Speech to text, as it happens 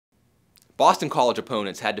Boston College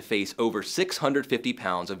opponents had to face over 650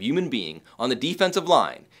 pounds of human being on the defensive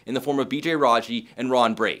line in the form of Raji and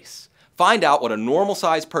Ron Brace. Find out what a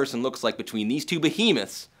normal-sized person looks like between these two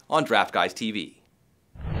behemoths on Draftguys TV.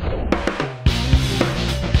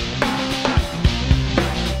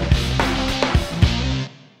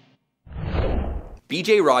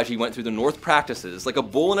 Raji went through the North practices like a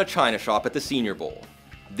bull in a china shop at the Senior Bowl.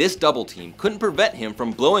 This double team couldn't prevent him from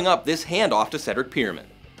blowing up this handoff to Cedric Pierman.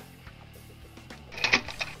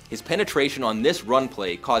 His penetration on this run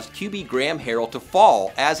play caused QB Graham Harrell to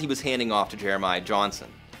fall as he was handing off to Jeremiah Johnson.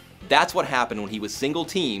 That's what happened when he was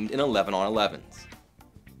single-teamed in 11-on-11s.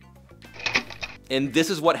 And this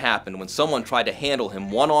is what happened when someone tried to handle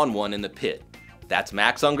him one-on-one in the pit. That's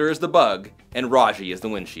Max Unger as the bug, and Raji as the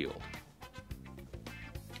windshield.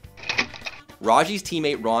 Raji's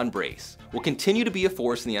teammate Ron Brace will continue to be a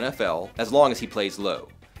force in the NFL as long as he plays low.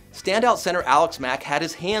 Standout center Alex Mack had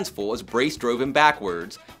his hands full as Brace drove him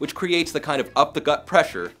backwards, which creates the kind of up-the-gut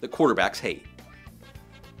pressure that quarterbacks hate.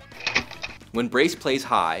 When Brace plays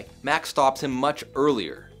high, Mack stops him much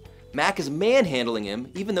earlier. Mack is manhandling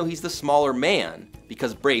him even though he's the smaller man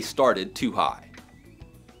because Brace started too high.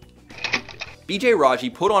 Raji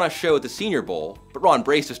put on a show at the Senior Bowl, but Ron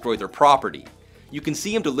Brace destroyed their property. You can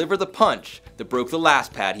see him deliver the punch that broke the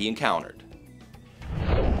last pad he encountered.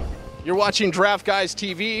 You're watching Draftguys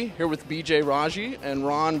TV here with Raji and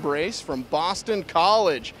Ron Brace from Boston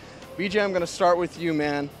College. BJ, I'm going to start with you,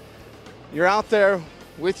 man. You're out there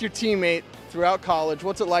with your teammate throughout college.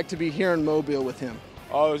 What's it like to be here in Mobile with him?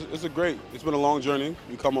 It's been a long journey.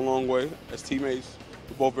 We come a long way as teammates.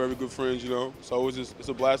 We're both very good friends, you know. So it's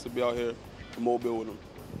a blast to be out here in Mobile with him.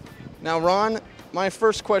 Now, Ron, my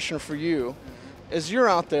first question for you. As you're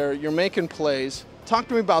out there, you're making plays. Talk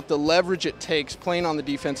to me about the leverage it takes playing on the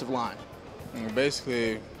defensive line.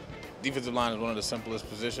 Basically, defensive line is one of the simplest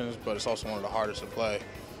positions, but it's also one of the hardest to play.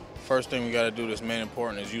 First thing we got to do that's main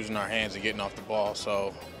important is using our hands and getting off the ball.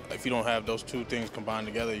 So if you don't have those two things combined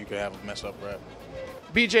together, you could have a mess up rep.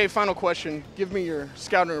 BJ, final question. Give me your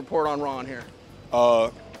scouting report on Ron here.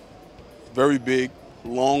 Very big,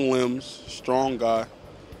 long limbs, strong guy,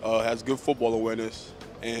 has good football awareness,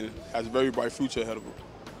 and has a very bright future ahead of him.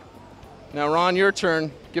 Now, Ron, your turn.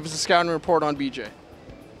 Give us a scouting report on BJ.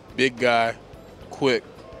 Big guy, quick,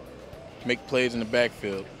 make plays in the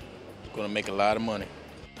backfield. Going to make a lot of money.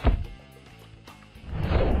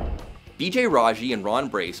 Raji and Ron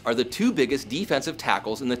Brace are the two biggest defensive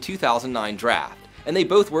tackles in the 2009 draft, and they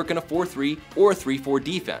both work in a 4-3 or a 3-4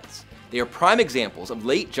 defense. They are prime examples of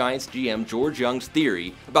late Giants GM George Young's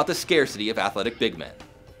theory about the scarcity of athletic big men.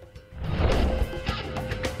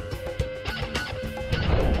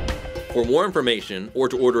 For more information or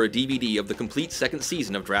to order a DVD of the complete second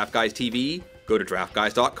season of Draftguys TV, go to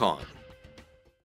draftguys.com.